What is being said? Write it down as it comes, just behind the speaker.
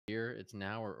never. It's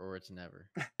now or it's never.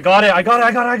 I got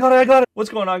it. What's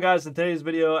going on, guys? In today's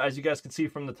video, as you guys can see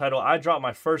from the title, I dropped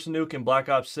my first nuke in Black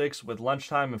Ops 6 with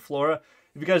Lunchtime in Flora.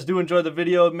 If you guys do enjoy the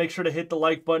video, make sure to hit the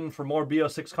like button for more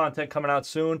BO6 content coming out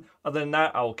soon. Other than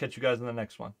that, I will catch you guys in the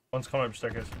next one. One's coming up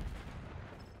staircase.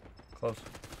 Close.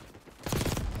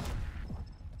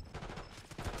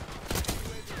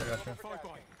 I got you.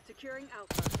 Securing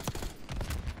Alpha.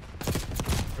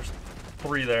 There's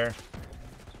 3 there.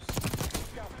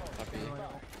 Top B.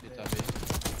 Top B.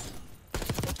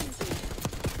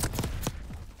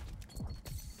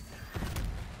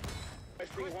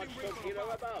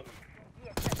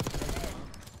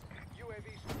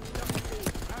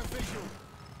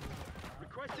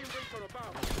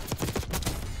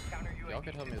 Y'all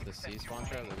could help me with the C spawn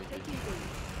trap that we did.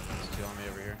 There's 2 on me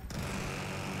over here.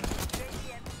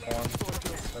 1.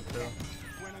 That's 2.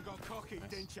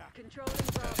 Nice. Controlling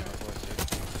Bravo.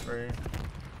 3.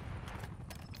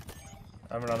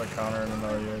 I have another counter and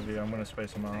another UAV. I'm gonna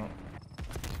space them out.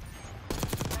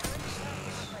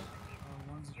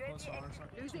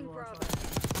 Losing Bravo.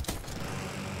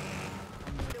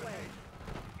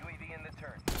 UAV in the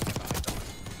turn.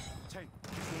 10.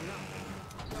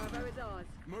 Bravo is ours.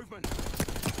 Movement.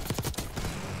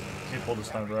 He pulled the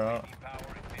sniper out. Power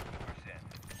is 50%.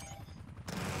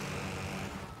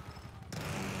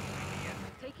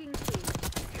 Taking C.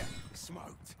 Check.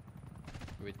 Smoked.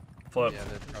 We, Flip. yeah,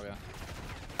 they're probably on. I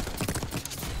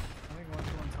think one's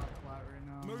on top flat right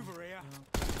now. Mover here.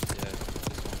 Yeah,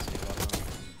 just want to see a lot of them.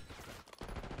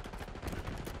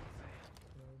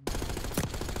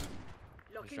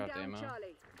 Locking dropped down ammo.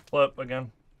 Charlie. Flip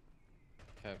again.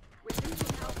 Okay. We're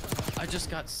losing Alpha. I just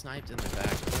got sniped in the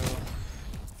back, bro.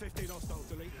 15 hostile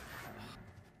deleted.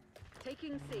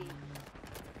 Taking C.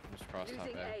 I'm just cross top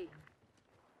Losing back. A.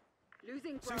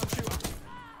 Losing Single Bravo. shooter.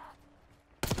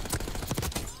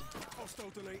 Hostile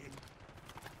deleted.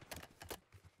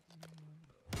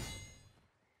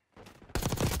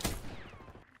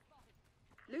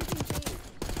 Losing B.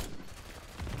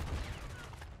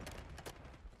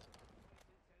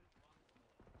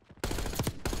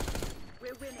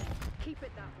 We're winning. Keep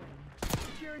it that way.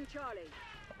 Securing Charlie.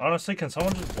 Honestly, can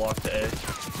someone just block the edge?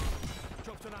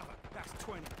 Dropped another. That's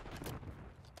 20.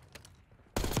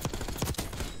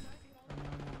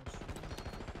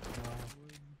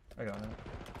 I got it.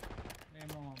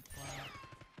 Ammo on flat.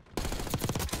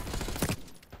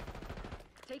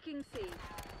 Taking C.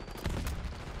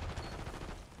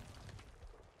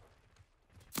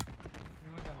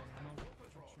 Anyone got ammo?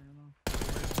 Extra ammo?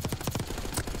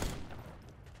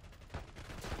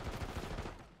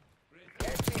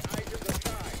 Get the items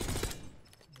aside.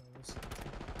 No, this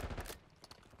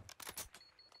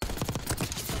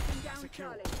Locking down a kill.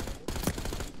 Charlie.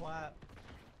 flat.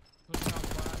 Pushing on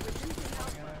flat. We're losing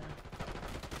Alpha.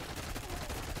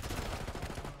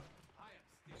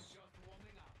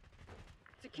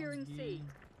 Securing C.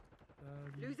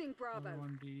 Losing Bravo.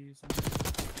 One B.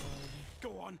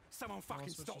 Go on. Someone fucking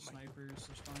Switch stop to me. snipers.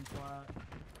 They're spawning flat.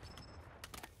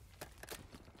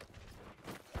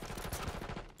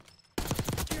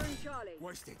 Securing Charlie.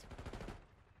 Wasted.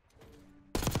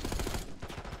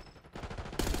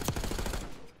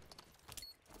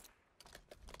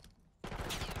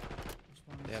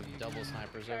 Spawning They have C double again.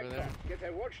 snipers over there. Get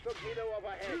a watch torpedo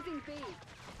overhead. Losing B.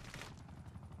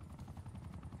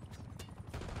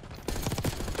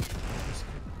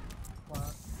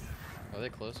 Flat. Are they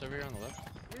close over here on the left?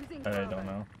 Losing I Bravo. don't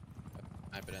know.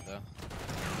 Snipe it though.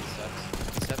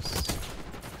 These steps.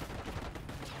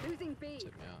 Losing B.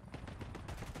 Took me out.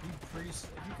 You priest.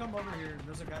 If you come over here,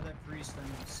 there's a guy that priest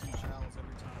and some shallows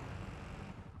every time.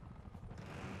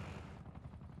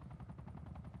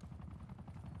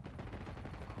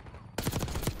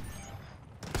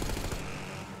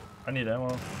 I need ammo.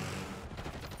 Yeah,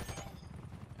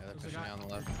 they're There's a pushing guy me on the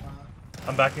left. flat.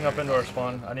 I'm backing up into our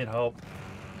spawn. I need help.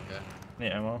 Okay. I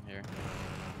need ammo. Here.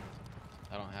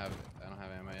 I don't have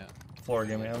ammo yet. Floor,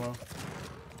 give me ammo.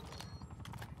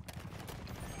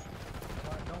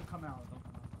 Flat. Don't come out. Don't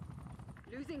come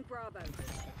out. Losing Bravo.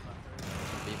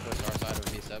 B push our side of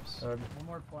B steps. Good. One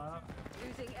more flat.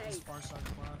 Losing A. This far side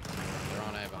flat. They're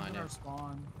on A behind you. Counter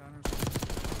spawn. Counter spawn.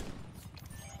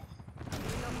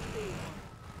 Number B.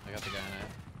 I got the guy in A.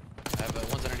 I have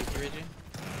one's underneath you, Ragey.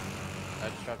 I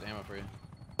just dropped ammo for you.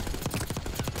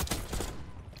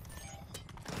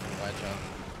 Wide shot.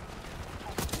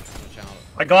 Channel.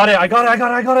 I got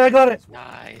it.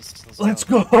 Nice. Let's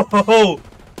go.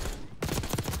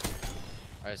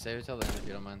 Alright, save it till the end if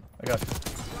you don't mind. I got you.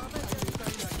 Bravo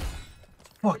goes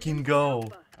Fucking go.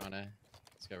 Alpha. On A.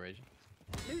 Let's go, Ragey.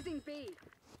 Losing B.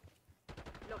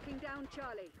 Locking down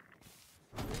Charlie.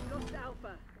 We lost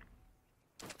Alpha.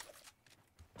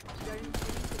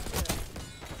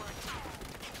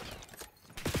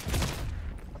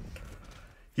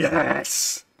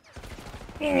 Yes!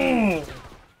 Mm.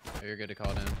 Oh, you're good to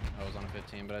call it in. I was on a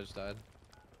 15, but I just died.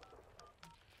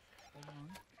 Hold on.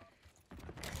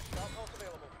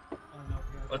 Oh, no,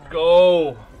 we Let's gotta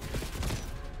go!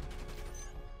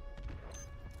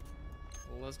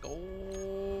 Let's go.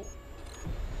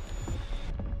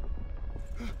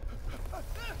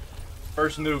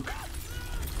 First nuke.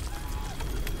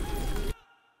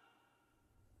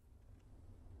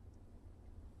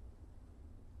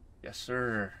 Yes,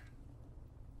 sir.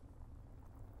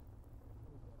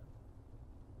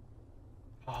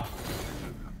 Oh,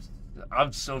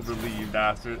 I'm so relieved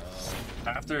after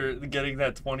getting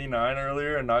that 29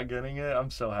 earlier and not getting it. I'm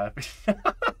so happy.